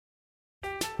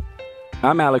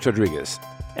I'm Alex Rodriguez.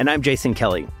 And I'm Jason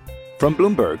Kelly. From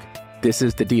Bloomberg, this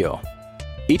is The Deal.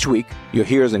 Each week, you'll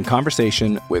hear us in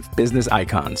conversation with business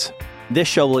icons. This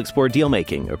show will explore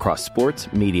deal-making across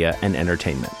sports, media, and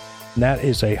entertainment. That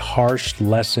is a harsh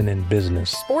lesson in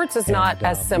business. Sports is not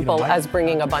as simple as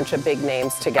bringing a bunch of big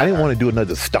names together. I didn't want to do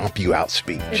another stomp you out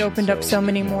speech. It opened up so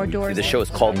many more doors. The show is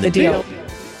called The Deal.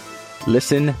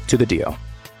 Listen to The Deal.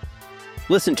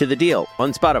 Listen to The Deal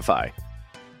on Spotify.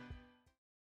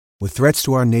 With threats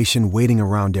to our nation waiting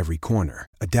around every corner,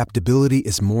 adaptability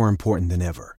is more important than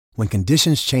ever. When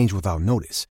conditions change without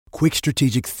notice, quick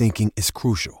strategic thinking is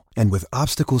crucial. And with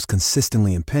obstacles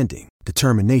consistently impending,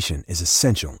 determination is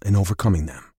essential in overcoming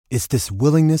them. It's this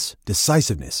willingness,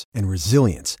 decisiveness, and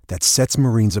resilience that sets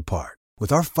Marines apart.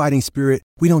 With our fighting spirit,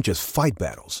 we don't just fight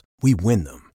battles, we win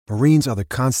them. Marines are the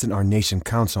constant our nation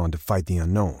counts on to fight the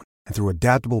unknown. And through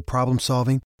adaptable problem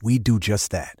solving, we do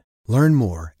just that. Learn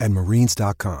more at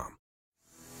marines.com.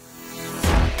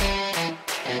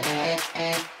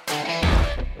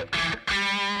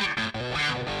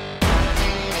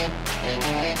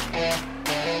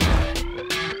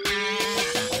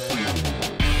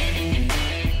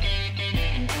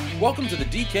 Welcome to the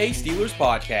DK Steelers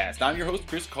podcast. I'm your host,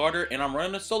 Chris Carter, and I'm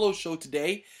running a solo show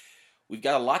today. We've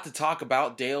got a lot to talk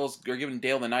about. We're giving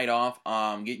Dale the night off,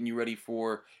 getting you ready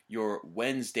for your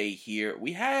Wednesday here.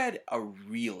 We had a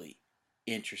really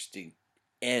interesting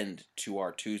end to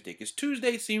our Tuesday, because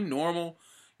Tuesday seemed normal.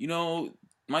 You know,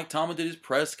 Mike Tomlin did his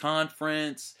press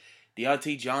conference.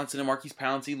 Deontay Johnson and Marquise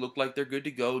Pouncey looked like they're good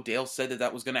to go. Dale said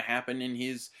that was going to happen in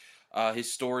his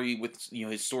story with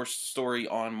his source story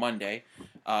on Monday.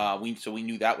 So we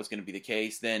knew that was going to be the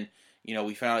case. Then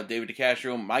we found out David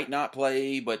DeCastro might not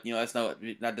play, but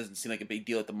that doesn't seem like a big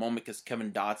deal at the moment because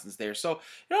Kevin Dotson's there. So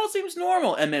it all seems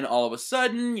normal. And then all of a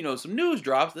sudden, some news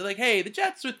drops. They're like, hey, the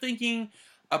Jets are thinking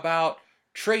about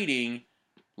trading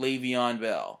Le'Veon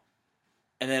Bell.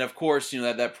 And then of course,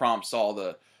 that prompts all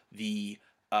the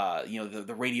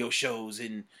radio shows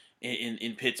in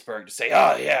Pittsburgh to say,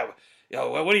 oh yeah,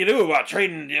 what do you do about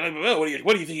trading?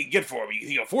 What do you think you can get for him? You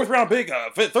think a fourth round pick,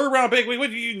 a third round pick? What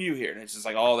do you hear? And it's just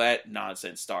like all that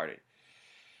nonsense started.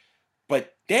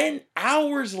 But then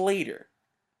hours later,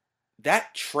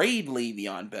 that trade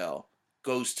Le'Veon Bell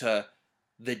goes to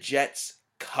the Jets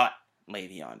cut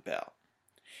Le'Veon Bell.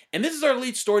 And this is our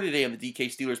lead story today on the DK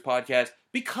Steelers podcast,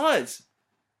 because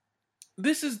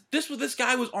this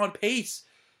guy was on pace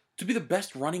to be the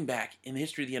best running back in the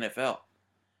history of the NFL.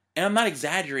 And I'm not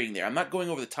exaggerating there. I'm not going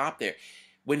over the top there.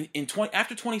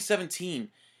 After 2017,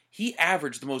 he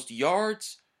averaged the most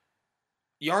yards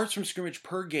from scrimmage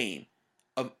per game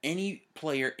of any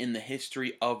player in the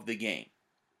history of the game.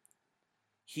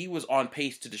 He was on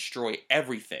pace to destroy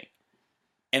everything.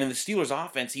 And in the Steelers'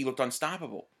 offense, he looked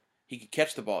unstoppable. He could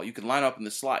catch the ball. You could line up in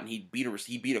the slot, and he beat a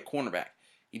cornerback.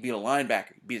 He beat a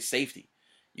linebacker. He beat a safety.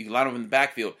 You could line up in the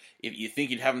backfield. If you think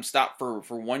you'd have him stop for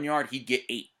 1 yard, he'd get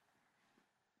 8.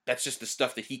 That's just the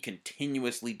stuff that he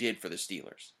continuously did for the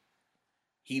Steelers.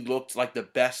 He looked like the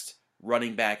best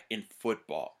running back in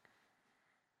football.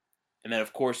 And then,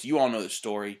 of course, you all know the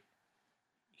story.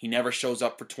 He never shows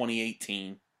up for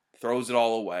 2018, throws it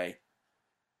all away,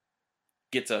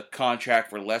 gets a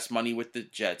contract for less money with the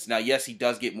Jets. Now, yes, he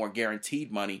does get more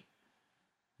guaranteed money,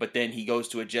 but then he goes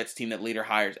to a Jets team that later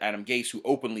hires Adam Gase, who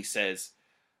openly says,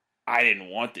 I didn't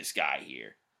want this guy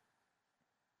here.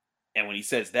 And when he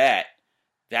says that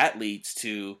leads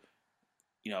to,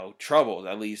 trouble.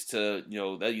 That leads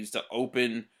to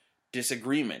open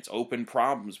disagreements, open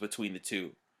problems between the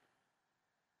two.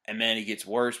 And then it gets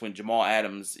worse when Jamal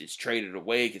Adams is traded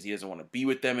away because he doesn't want to be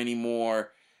with them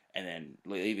anymore. And then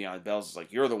Le'Veon Bell's is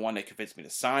like, you're the one that convinced me to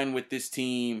sign with this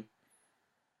team.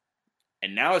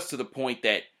 And now it's to the point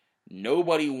that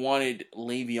nobody wanted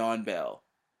Le'Veon Bell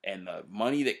and the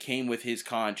money that came with his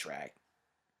contract.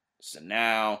 So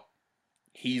now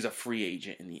he's a free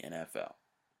agent in the NFL.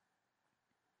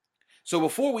 So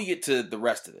before we get to the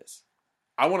rest of this,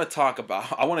 I want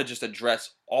to just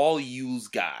address all yous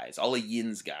guys, all the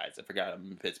yins guys. I forgot I'm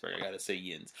in Pittsburgh. I got to say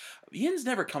yins. Yins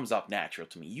never comes off natural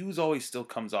to me. Yous always still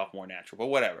comes off more natural, but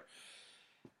whatever.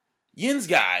 Yins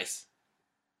guys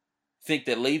think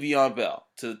that Le'Veon Bell,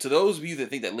 to those of you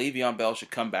that think that Le'Veon Bell should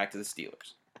come back to the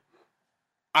Steelers,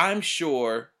 I'm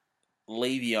sure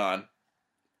Le'Veon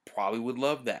probably would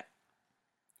love that.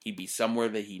 He'd be somewhere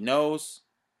that he knows.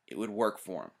 It would work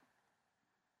for him.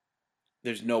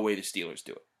 There's no way the Steelers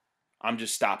do it. I'm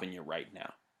just stopping you right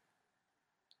now.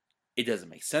 It doesn't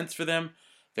make sense for them.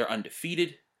 They're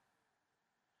undefeated.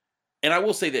 And I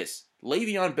will say this.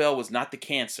 Le'Veon Bell was not the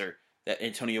cancer that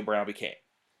Antonio Brown became.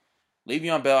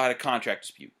 Le'Veon Bell had a contract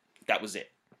dispute. That was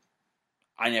it.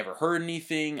 I never heard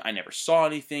anything. I never saw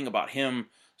anything about him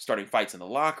starting fights in the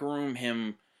locker room,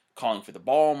 him calling for the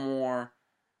ball more,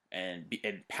 and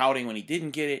pouting when he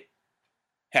didn't get it.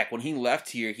 Heck, when he left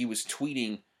here, he was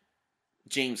tweeting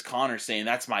James Conner saying,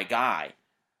 "That's my guy."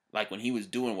 Like, when he was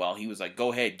doing well, he was like,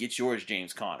 "Go ahead, get yours,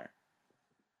 James Conner."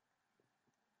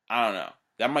 I don't know.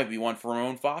 That might be one for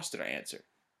Ramon Foster to answer.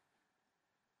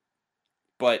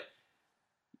 But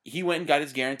he went and got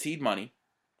his guaranteed money.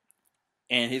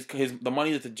 And the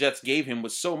money that the Jets gave him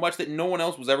was so much that no one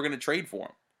else was ever going to trade for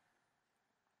him.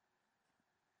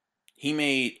 He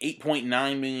made $8.9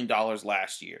 million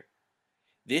last year.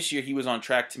 This year, he was on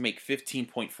track to make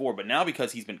 $15.4. But now,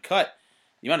 because he's been cut,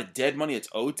 the amount of dead money that's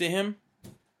owed to him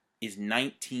is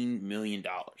 $19 million.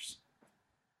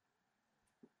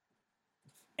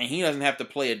 And he doesn't have to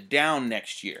play it down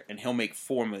next year, and he'll make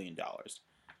 $4 million.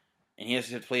 And he has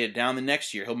to play it down the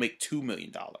next year, he'll make $2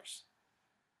 million.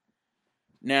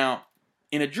 Now,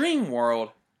 in a dream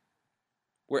world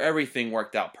where everything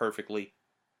worked out perfectly,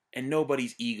 and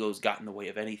nobody's egos got in the way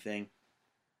of anything,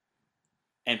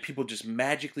 and people just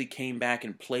magically came back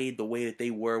and played the way that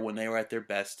they were when they were at their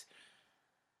best,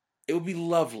 it would be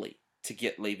lovely to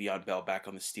get Le'Veon Bell back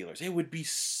on the Steelers. It would be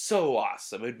so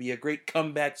awesome. It would be a great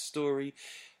comeback story.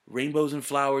 Rainbows and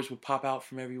flowers would pop out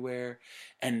from everywhere.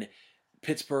 And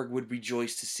Pittsburgh would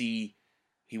rejoice to see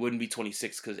he wouldn't be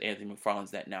 26 because Anthony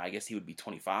McFarland's that now. I guess he would be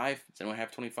 25. Does anyone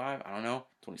have 25? I don't know.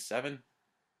 27?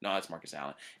 No, that's Marcus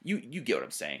Allen. You get what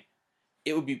I'm saying.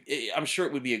 I'm sure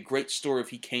it would be a great story if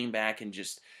he came back and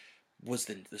just was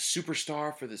the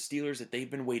superstar for the Steelers that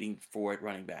they've been waiting for at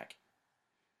running back.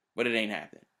 But it ain't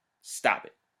happening. Stop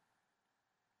it.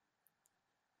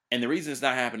 And the reason it's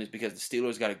not happening is because the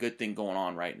Steelers got a good thing going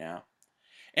on right now.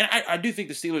 And I do think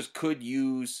the Steelers could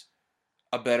use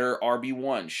a better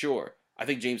RB1, sure. I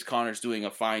think James Conner's doing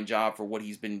a fine job for what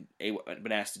he's been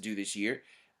asked to do this year,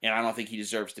 and I don't think he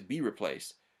deserves to be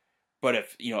replaced. But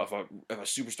if a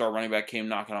superstar running back came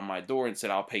knocking on my door and said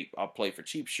I'll play for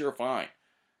cheap, sure, fine.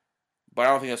 But I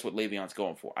don't think that's what Le'Veon's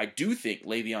going for. I do think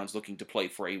Le'Veon's looking to play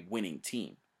for a winning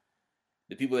team.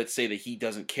 The people that say that he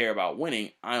doesn't care about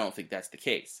winning, I don't think that's the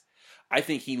case. I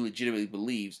think he legitimately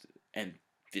believes, and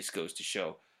this goes to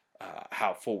show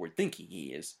how forward-thinking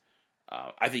he is.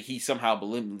 I think he somehow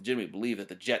legitimately believed that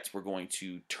the Jets were going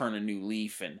to turn a new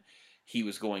leaf, and he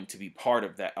was going to be part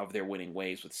of their winning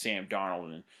ways with Sam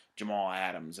Darnold and Jamal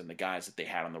Adams and the guys that they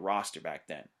had on the roster back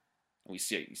then. And you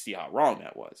see how wrong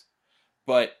that was.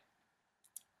 But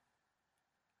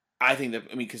I think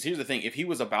because here's the thing: if he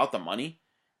was about the money,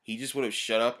 he just would have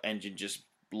shut up and just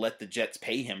let the Jets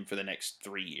pay him for the next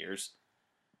 3 years.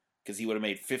 Because he would have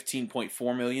made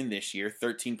 $15.4 million this year,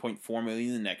 $13.4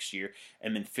 million the next year,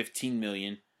 and then $15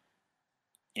 million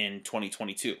in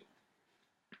 2022.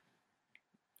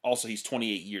 Also, he's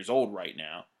 28 years old right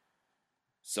now.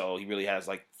 So he really has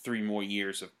like 3 more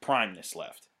years of primeness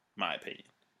left, in my opinion.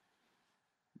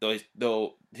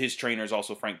 Though his trainer is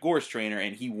also Frank Gore's trainer,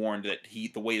 and he warned that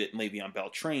the way that Le'Veon Bell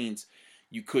trains,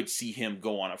 you could see him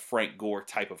go on a Frank Gore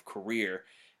type of career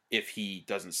if he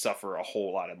doesn't suffer a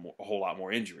whole lot more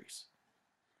injuries.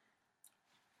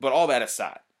 But all that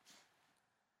aside,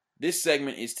 this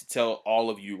segment is to tell all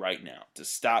of you right now to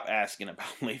stop asking about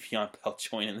Le'Veon Bell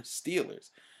joining the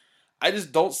Steelers. I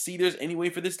just don't see there's any way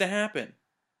for this to happen.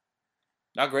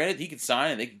 Now, granted, he could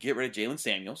sign and they could get rid of Jalen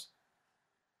Samuels.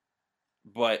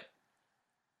 But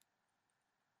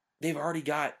they've already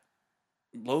got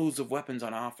loads of weapons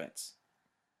on offense.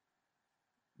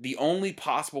 The only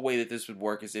possible way that this would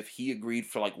work is if he agreed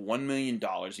for like $1 million.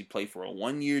 He'd play for a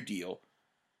 1-year deal.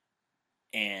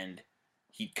 And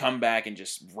he'd come back and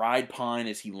just ride pine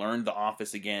as he learned the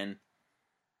office again.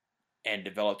 And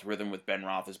developed rhythm with Ben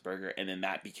Roethlisberger. And then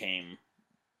that became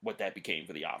what that became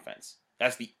for the offense.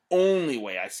 That's the only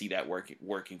way I see that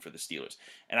working for the Steelers.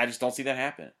 And I just don't see that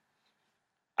happening.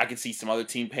 I could see some other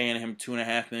team paying him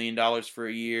 $2.5 million for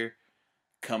a year.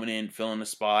 Coming in, filling the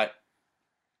spot.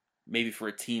 Maybe for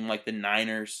a team like the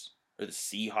Niners or the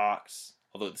Seahawks.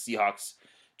 Although the Seahawks,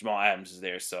 Jamal Adams is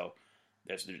there, so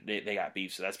they got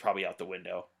beef, so that's probably out the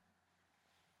window.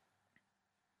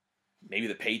 Maybe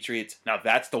the Patriots. Now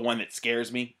that's the one that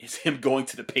scares me, is him going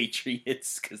to the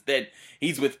Patriots, because then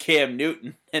he's with Cam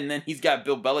Newton, and then he's got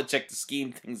Bill Belichick to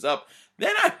scheme things up.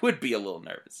 Then I would be a little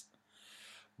nervous.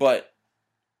 But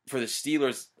for the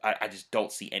Steelers, I just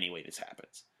don't see any way this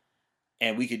happens.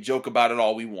 And we could joke about it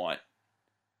all we want.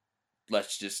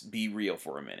 Let's just be real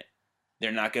for a minute.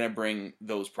 They're not going to bring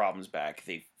those problems back.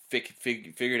 They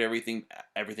figured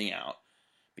everything out.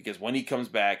 Because when he comes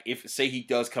back, say he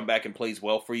does come back and plays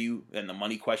well for you, then the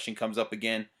money question comes up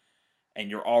again, and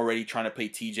you're already trying to pay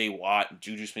T.J. Watt and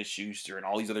Juju Smith-Schuster and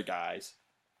all these other guys,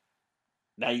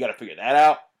 Now you got to figure that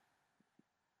out.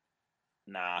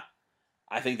 Nah,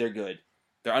 I think they're good.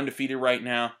 They're undefeated right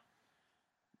now.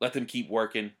 Let them keep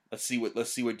working. Let's see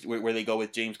where they go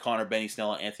with James Conner, Benny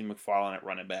Snell, and Anthony McFarland at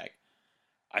running back.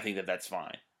 I think that's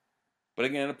fine. But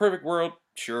again, in a perfect world,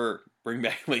 sure, bring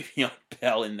back Le'Veon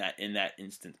Bell in that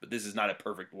instance. But this is not a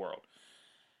perfect world.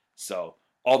 So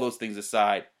all those things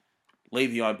aside,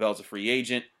 Le'Veon Bell's a free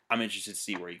agent. I'm interested to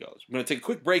see where he goes. We're going to take a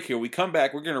quick break here. When we come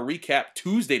back, we're going to recap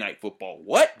Tuesday Night Football.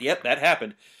 What? Yep, that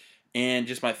happened. And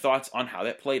just my thoughts on how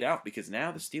that played out. Because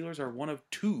now the Steelers are one of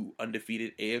 2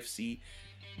 undefeated AFC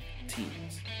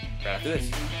teams. Right after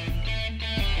this.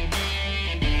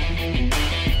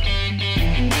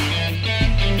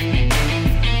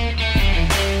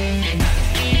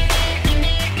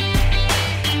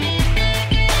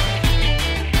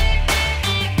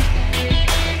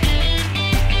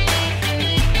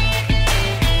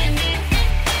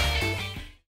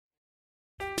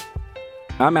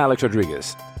 I'm Alex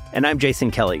Rodriguez. And I'm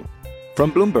Jason Kelly.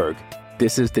 From Bloomberg,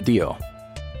 this is The Deal.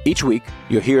 Each week,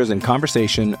 you'll hear us in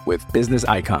conversation with business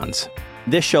icons.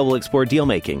 This show will explore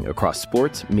deal-making across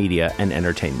sports, media, and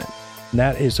entertainment.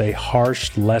 That is a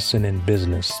harsh lesson in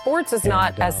business. Sports is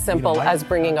not as simple as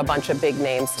bringing a bunch of big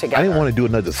names together. I didn't want to do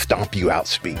another stomp you out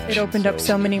speech. It opened up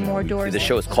so many more doors. The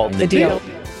show is called The Deal.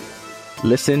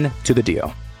 Listen to The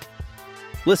Deal.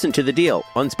 Listen to The Deal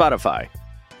on Spotify.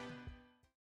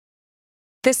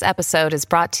 This episode is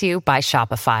brought to you by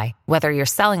Shopify. Whether you're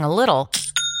selling a little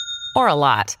or a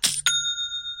lot,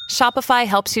 Shopify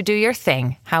helps you do your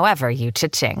thing, however you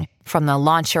cha-ching. From the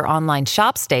launch your online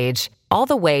shop stage, all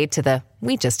the way to the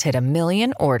we just hit 1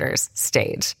 million orders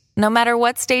stage. No matter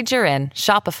what stage you're in,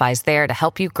 Shopify's there to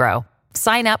help you grow.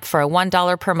 Sign up for a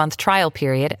 $1 per month trial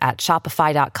period at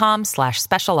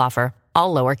shopify.com/special offer,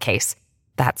 all lowercase.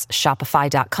 That's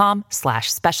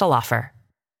shopify.com/special offer.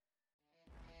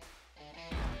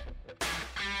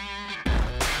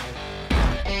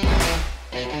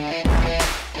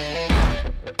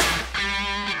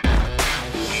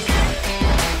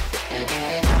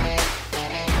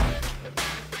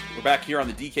 We're back here on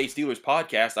the DK Steelers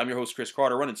podcast. I'm your host, Chris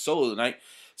Carter, running solo tonight.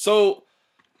 So,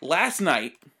 last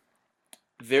night,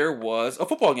 there was a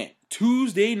football game.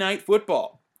 Tuesday Night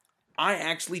Football. I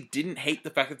actually didn't hate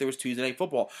the fact that there was Tuesday Night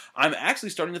Football. I'm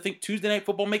actually starting to think Tuesday Night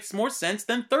Football makes more sense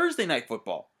than Thursday Night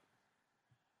Football.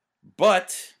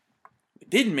 But,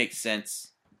 what didn't make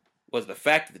sense was the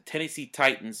fact that the Tennessee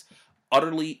Titans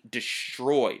utterly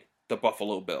destroyed the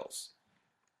Buffalo Bills.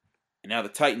 And now the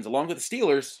Titans, along with the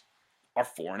Steelers, are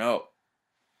 4-0.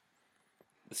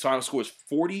 The final score is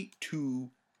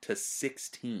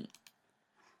 42-16.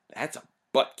 That's a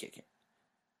butt kicking.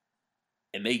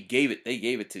 And they gave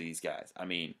it to these guys. I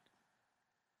mean,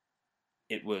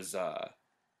 it was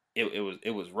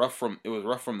rough from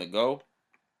the go.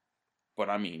 But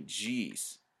I mean,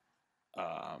 geez.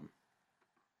 I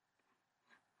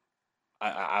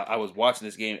was watching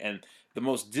this game, and the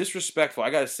most disrespectful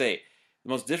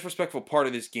part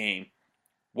of this game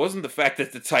wasn't the fact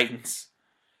that the Titans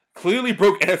clearly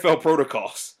broke NFL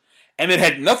protocols and then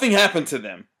had nothing happen to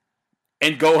them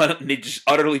and go on and they just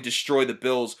utterly destroy the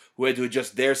Bills, who had to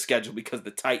adjust their schedule because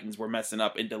the Titans were messing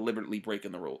up and deliberately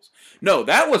breaking the rules. No,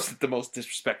 that wasn't the most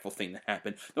disrespectful thing that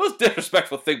happened. The most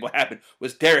disrespectful thing that happened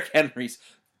was Derrick Henry's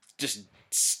just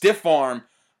stiff arm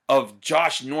of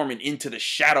Josh Norman into the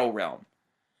shadow realm.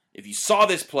 If you saw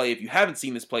this play, if you haven't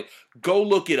seen this play, go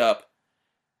look it up.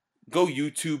 Go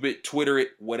YouTube it, Twitter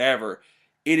it, whatever.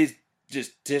 It is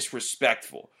just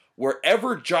disrespectful.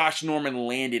 Wherever Josh Norman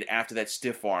landed after that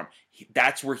stiff arm,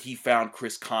 that's where he found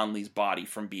Chris Conley's body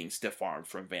from being stiff-armed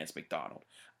from Vance McDonald.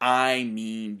 I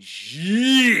mean,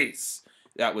 jeez,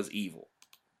 that was evil.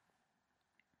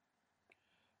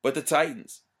 But the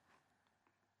Titans,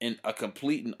 in a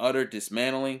complete and utter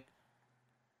dismantling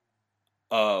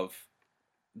of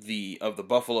the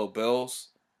Buffalo Bills,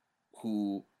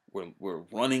 who were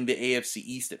running the AFC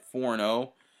East at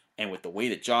 4-0, and with the way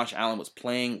that Josh Allen was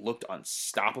playing, looked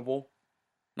unstoppable.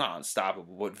 Not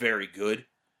unstoppable, but very good.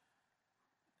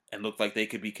 And looked like they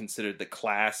could be considered the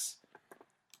class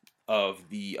of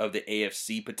the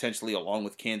AFC, potentially, along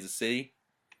with Kansas City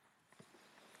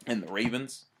and the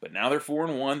Ravens. But now they're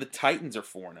 4-1. The Titans are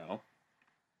 4-0.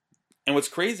 And what's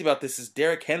crazy about this is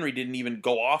Derrick Henry didn't even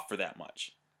go off for that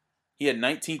much. He had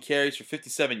 19 carries for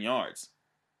 57 yards.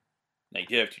 Now, he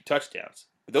did have 2 touchdowns.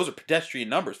 But those are pedestrian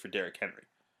numbers for Derrick Henry.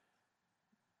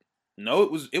 No,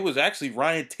 it was actually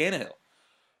Ryan Tannehill.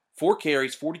 4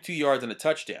 carries, 42 yards, and a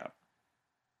touchdown.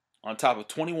 On top of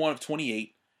 21 of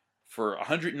 28 for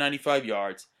 195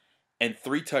 yards and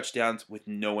 3 touchdowns with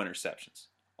no interceptions.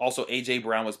 Also, A.J.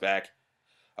 Brown was back.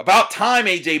 About time,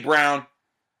 A.J. Brown.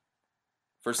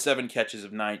 for 7 catches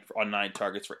of 9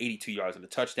 targets for 82 yards and a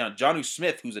touchdown. Jonnu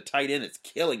Smith, who's a tight end that's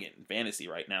killing it in fantasy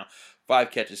right now, 5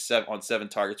 catches on 7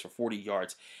 targets for 40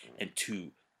 yards and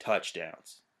 2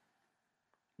 touchdowns.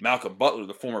 Malcolm Butler,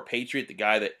 the former Patriot, the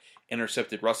guy that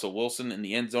intercepted Russell Wilson in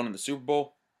the end zone in the Super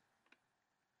Bowl,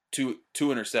 two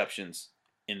interceptions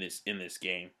in this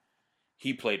game.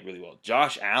 He played really well.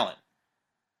 Josh Allen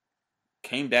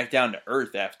came back down to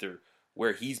earth after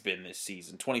where he's been this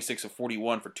season. 26 of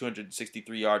 41 for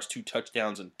 263 yards, 2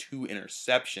 touchdowns, and 2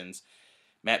 interceptions.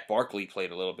 Matt Barkley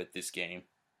played a little bit this game.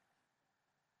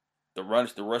 The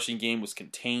rushing game was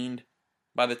contained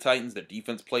by the Titans. Their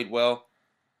defense played well.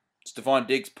 Stephon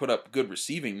Diggs put up good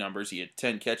receiving numbers. He had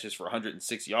 10 catches for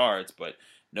 106 yards, but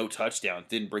no touchdowns.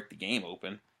 Didn't break the game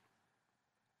open.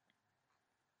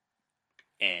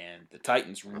 And the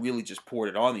Titans really just poured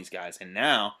it on these guys. And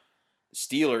now, the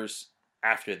Steelers,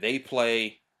 after they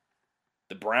play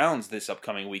the Browns this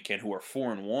upcoming weekend, who are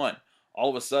 4-1, all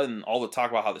of a sudden, all the talk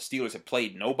about how the Steelers have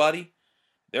played nobody,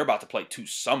 they're about to play 2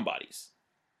 somebodies.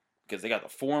 Because they got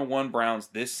the 4-1 Browns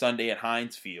this Sunday at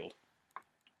Heinz Field,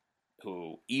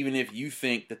 who, even if you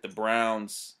think that the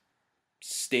Browns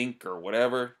stink or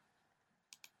whatever,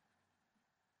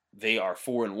 they are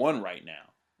 4-1 right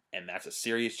now. And that's a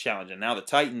serious challenge. And now the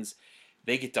Titans,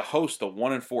 they get to host the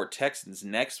 1-4 Texans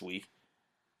next week.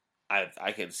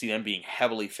 I can see them being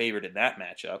heavily favored in that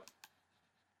matchup.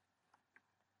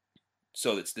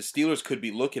 So the Steelers could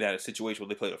be looking at a situation where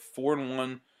they play the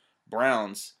 4-1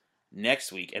 Browns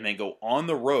next week and then go on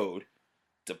the road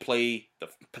to play the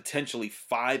potentially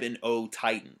 5-0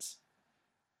 Titans.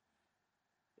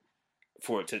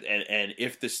 And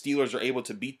if the Steelers are able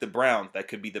to beat the Browns, that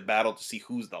could be the battle to see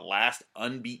who's the last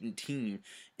unbeaten team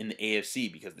in the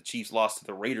AFC, because the Chiefs lost to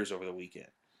the Raiders over the weekend.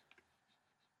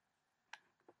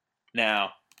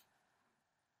 Now,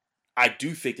 I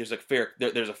do think there's a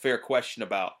fair question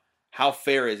about how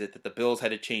fair is it that the Bills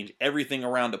had to change everything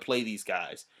around to play these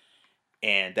guys,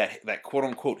 and that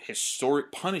quote-unquote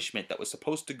historic punishment that was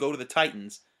supposed to go to the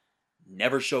Titans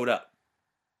never showed up.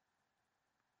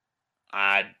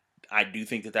 I do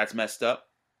think that that's messed up.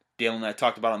 Dale and I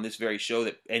talked about on this very show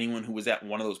that anyone who was at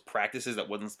one of those practices that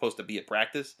wasn't supposed to be at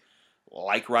practice,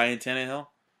 like Ryan Tannehill,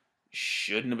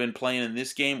 shouldn't have been playing in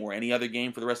this game or any other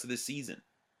game for the rest of this season.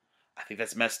 I think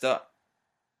that's messed up.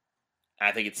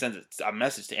 I think it sends a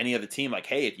message to any other team like,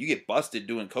 hey, if you get busted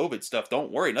doing COVID stuff,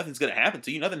 don't worry. Nothing's going to happen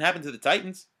to you. Nothing happened to the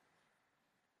Titans.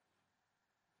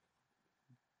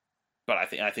 But I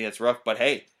think that's rough. But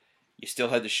hey, you still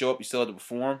had to show up. You still had to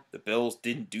perform. The Bills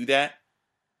didn't do that.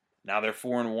 Now they're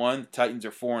 4-1. The Titans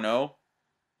are 4-0.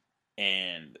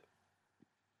 And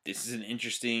this is an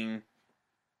interesting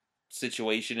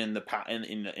situation in the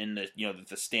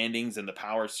the standings and the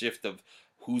power shift of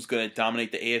who's going to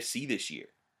dominate the AFC this year.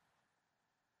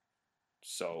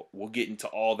 So we'll get into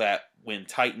all that when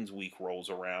Titans week rolls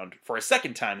around for a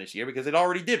second time this year, because it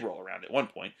already did roll around at one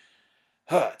point.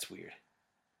 It's weird.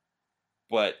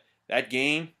 But that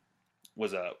game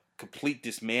was a complete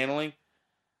dismantling,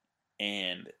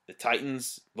 and the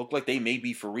Titans look like they may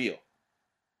be for real.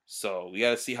 So we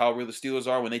got to see how real the Steelers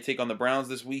are when they take on the Browns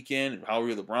this weekend, and how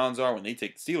real the Browns are when they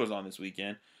take the Steelers on this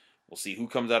weekend. We'll see who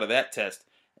comes out of that test.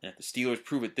 And if the Steelers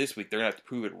prove it this week, they're going to have to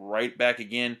prove it right back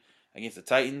again against the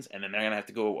Titans, and then they're going to have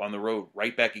to go on the road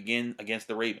right back again against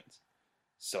the Ravens.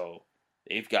 So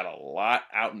they've got a lot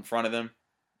out in front of them.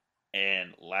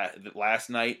 And last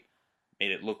night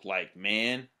made it look like,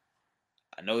 man,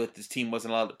 I know that this team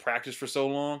wasn't allowed to practice for so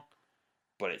long,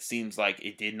 but it seems like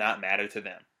it did not matter to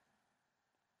them.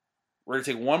 We're going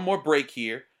to take one more break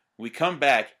here. When we come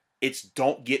back, it's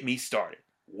Don't Get Me Started.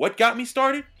 What got me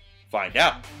started? Find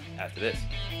out after this.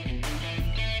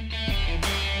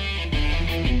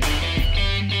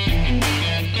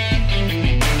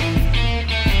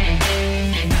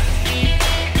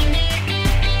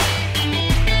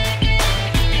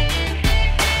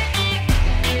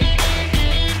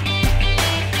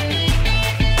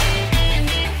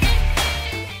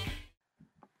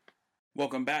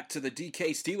 Welcome back to the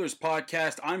DK Steelers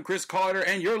podcast. I'm Chris Carter,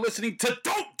 and you're listening to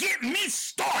Don't Get Me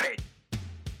Started.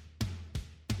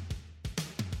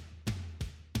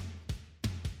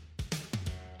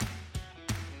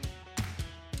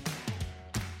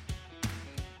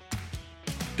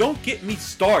 Don't Get Me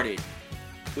Started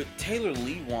with Taylor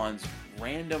Lewan's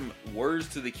random words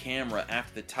to the camera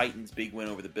after the Titans' big win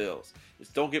over the Bills. It's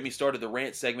Don't Get Me Started, the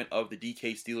rant segment of the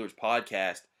DK Steelers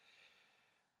podcast.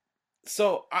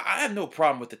 So, I have no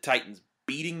problem with the Titans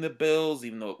beating the Bills,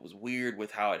 even though it was weird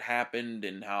with how it happened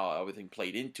and how everything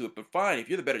played into it. But fine, if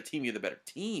you're the better team, you're the better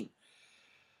team.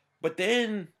 But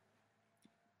then,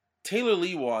 Taylor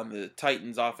Lewan, the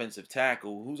Titans offensive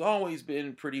tackle, who's always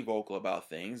been pretty vocal about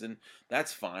things, and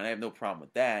that's fine. I have no problem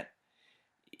with that.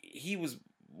 He was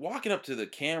walking up to the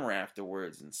camera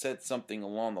afterwards and said something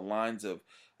along the lines of,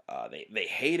 they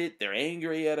hate it, they're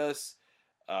angry at us,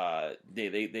 they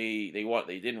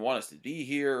didn't want us to be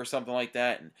here or something like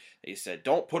that, and they said,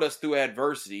 don't put us through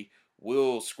adversity,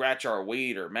 we'll scratch our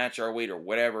weight or match our weight or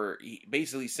whatever.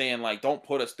 Basically saying, like, don't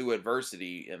put us through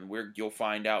adversity and you'll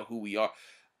find out who we are.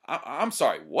 I'm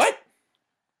sorry, what?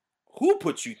 Who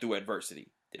put you through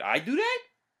adversity? Did I do that?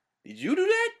 Did you do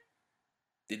that?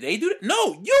 Did they do that?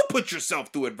 No, you put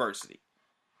yourself through adversity.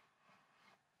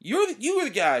 You were the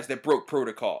guys that broke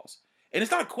protocols. And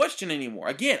it's not a question anymore.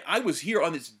 Again, I was here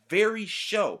on this very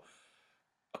show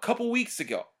a couple weeks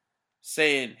ago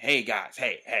saying, hey guys,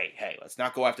 hey, let's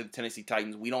not go after the Tennessee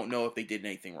Titans. We don't know if they did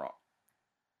anything wrong.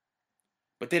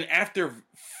 But then after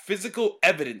physical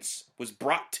evidence was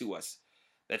brought to us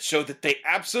that showed that they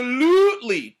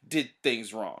absolutely did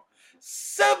things wrong,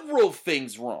 several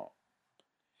things wrong,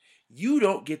 you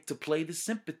don't get to play the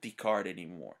sympathy card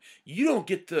anymore. You don't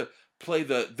get to play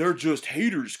the they're just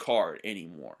haters card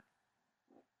anymore.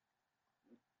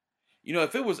 You know,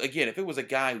 if it was a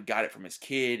guy who got it from his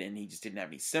kid and he just didn't have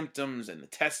any symptoms and the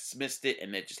tests missed it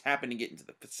and it just happened to get into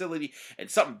the facility and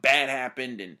something bad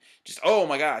happened and just, oh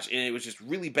my gosh, and it was just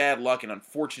really bad luck and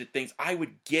unfortunate things, I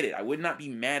would get it. I would not be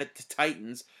mad at the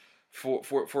Titans for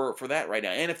that right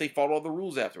now. And if they followed all the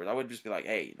rules afterwards, I would just be like,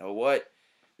 hey, you know what?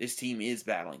 This team is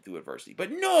battling through adversity. But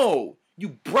no, you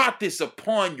brought this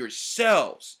upon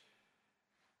yourselves.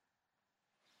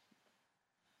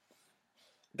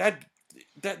 That's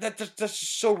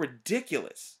just so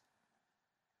ridiculous.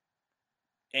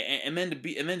 And then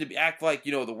to act like,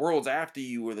 you know, the world's after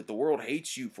you or that the world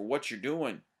hates you for what you're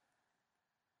doing.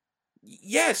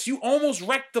 Yes, you almost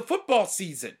wrecked the football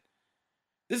season.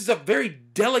 This is a very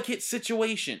delicate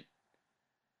situation.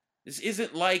 This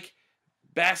isn't like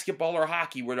basketball or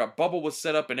hockey where a bubble was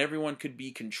set up and everyone could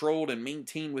be controlled and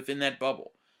maintained within that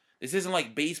bubble. This isn't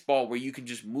like baseball where you can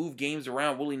just move games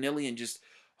around willy-nilly and just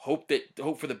hope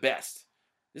for the best.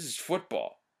 This is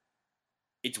football.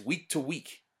 It's week to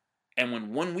week. And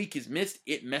when 1 week is missed,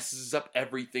 it messes up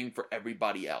everything for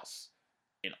everybody else.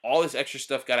 And all this extra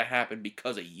stuff got to happen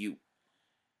because of you.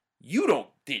 You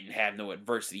didn't have no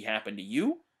adversity happen to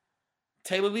you.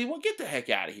 Taylor Lee, well, get the heck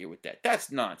out of here with that.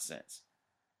 That's nonsense.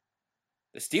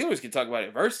 The Steelers can talk about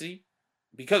adversity.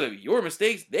 Because of your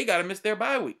mistakes, they got to miss their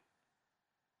bye week.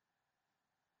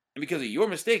 And because of your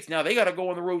mistakes, now they got to go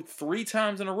on the road 3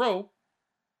 times in a row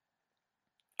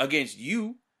against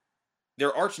you,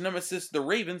 their arch nemesis, the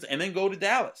Ravens, and then go to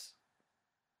Dallas,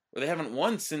 where they haven't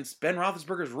won since Ben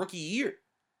Roethlisberger's rookie year.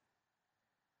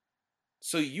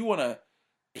 So you want to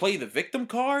play the victim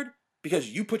card because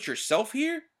you put yourself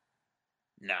here?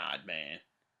 Nah, man.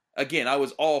 Again, I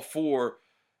was all for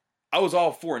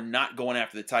not going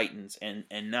after the Titans and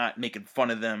not making fun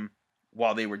of them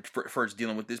while they were first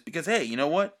dealing with this because, hey, you know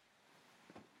what?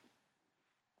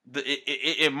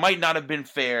 It might not have been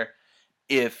fair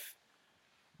if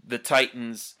the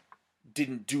Titans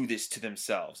didn't do this to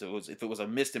themselves. If it was a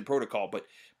missed in protocol. But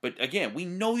again, we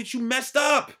know that you messed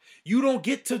up. You don't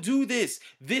get to do this.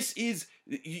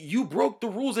 You broke the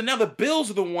rules, and now the Bills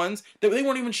are the ones that they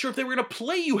weren't even sure if they were going to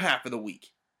play you half of the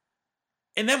week.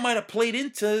 And that might have played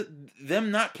into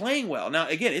them not playing well. Now,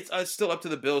 again, it's still up to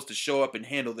the Bills to show up and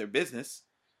handle their business.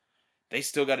 They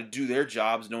still got to do their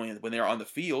jobs knowing when they're on the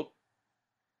field.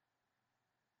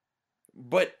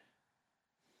 But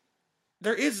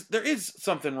there is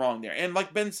something wrong there. And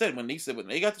like Ben said, when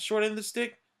they got the short end of the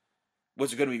stick,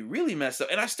 was it going to be really messed up?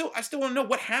 And I still want to know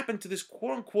what happened to this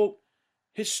quote-unquote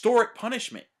historic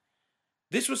punishment.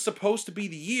 This was supposed to be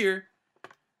the year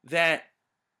that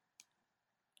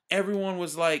everyone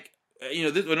was like, you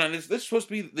know, this is supposed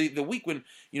to be the week when,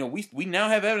 you know, we now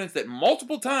have evidence that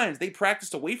multiple times they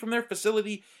practiced away from their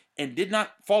facility and did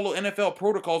not follow NFL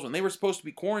protocols when they were supposed to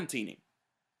be quarantining.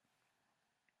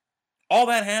 All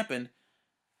that happened,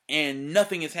 and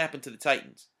nothing has happened to the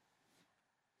Titans.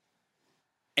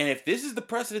 And if this is the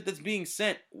precedent that's being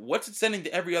set, what's it sending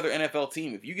to every other NFL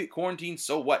team? If you get quarantined,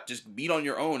 so what? Just beat on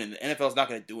your own, and the NFL's not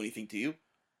going to do anything to you.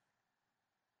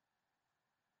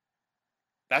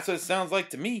 That's what it sounds like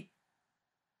to me.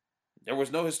 There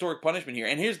was no historic punishment here.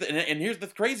 And here's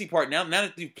the crazy part. Now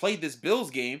that you've played this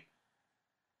Bills game,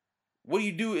 what do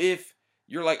you do if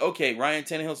you're like, okay, Ryan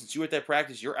Tannehill, since you were at that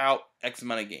practice, you're out X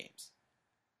amount of games.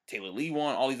 Taylor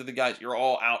Lewan, all these other guys, you're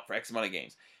all out for X amount of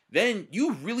games. Then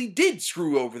you really did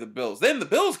screw over the Bills. Then the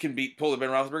Bills can pull the Ben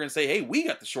Roethlisberger and say, hey, we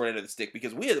got the short end of the stick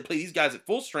because we had to play these guys at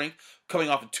full strength, coming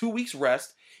off of 2 weeks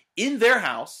rest in their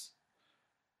house.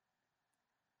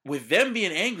 with them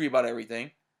being angry about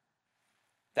everything,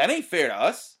 that ain't fair to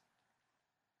us.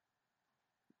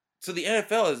 So the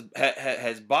NFL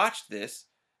has botched this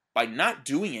by not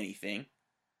doing anything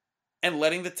and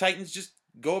letting the Titans just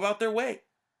go about their way.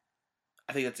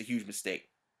 I think that's a huge mistake.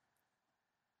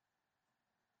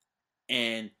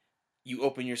 And you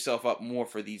open yourself up more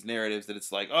for these narratives that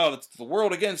it's like, oh, it's the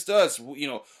world against us. You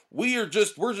know, we're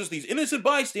just these innocent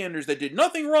bystanders that did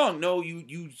nothing wrong. No,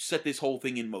 you set this whole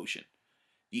thing in motion.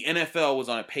 The NFL was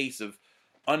on a pace of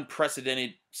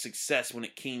unprecedented success when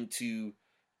it came to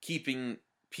keeping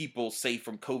people safe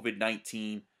from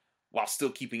COVID-19 while still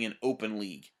keeping an open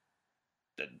league.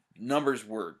 The numbers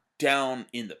were down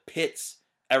in the pits.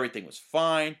 Everything was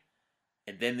fine.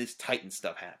 And then this Titan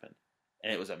stuff happened.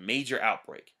 And it was a major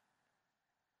outbreak.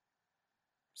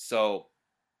 So,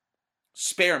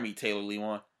 spare me, Taylor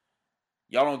Lewan.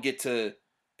 Y'all don't get to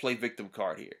play victim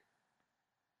card here.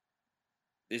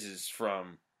 This is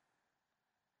from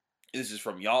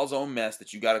y'all's own mess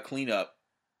that you got to clean up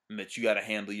and that you got to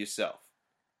handle yourself.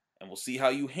 And we'll see how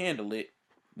you handle it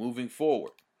moving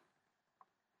forward.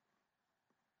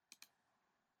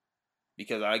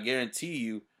 Because I guarantee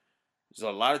you, there's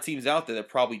a lot of teams out there that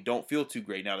probably don't feel too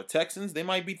great. Now, the Texans, they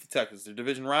might beat the Texans. They're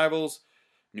division rivals,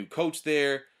 new coach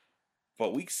there.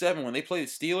 But week 7, when they play the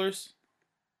Steelers,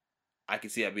 I can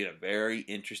see that being a very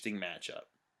interesting matchup.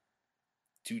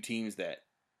 Two teams that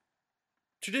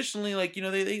traditionally, like, you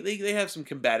know, they have some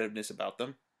combativeness about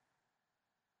them.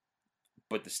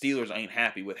 But the Steelers ain't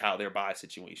happy with how their bye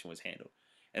situation was handled.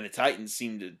 And the Titans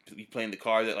seem to be playing the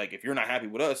card that, like, if you're not happy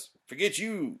with us, forget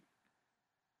you.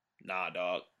 Nah,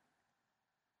 dog.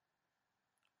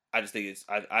 I just think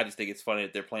it's funny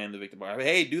that they're playing the victim card. I mean,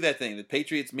 hey, do that thing. The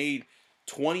Patriots made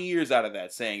 20 years out of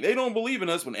that, saying they don't believe in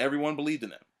us when everyone believed in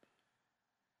them.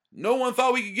 No one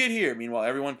thought we could get here. Meanwhile,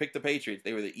 everyone picked the Patriots.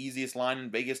 They were the easiest line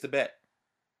in Vegas to bet.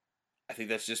 I think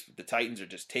that's just the Titans are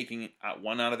just taking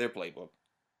one out of their playbook.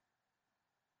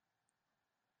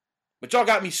 But y'all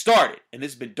got me started, and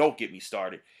this has been Don't Get Me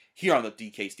Started here on the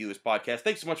DK Steelers podcast.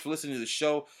 Thanks so much for listening to the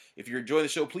show. If you're enjoying the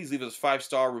show, please leave us a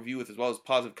 5-star review as well as a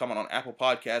positive comment on Apple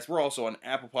Podcasts. We're also on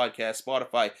Apple Podcasts,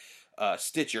 Spotify,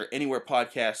 Stitcher, anywhere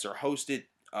podcasts are hosted.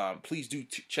 Please do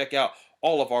check out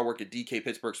all of our work at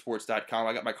DKPittsburghSports.com.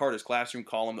 I got my Carter's Classroom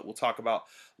column that we'll talk about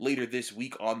later this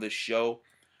week on the show.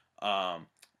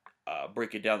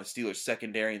 Breaking down the Steelers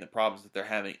secondary and the problems that they're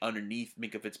having underneath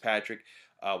Minkah Fitzpatrick.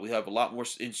 We have a lot more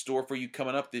in store for you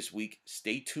coming up this week.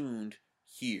 Stay tuned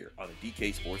here on the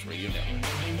DK Sports Radio Network.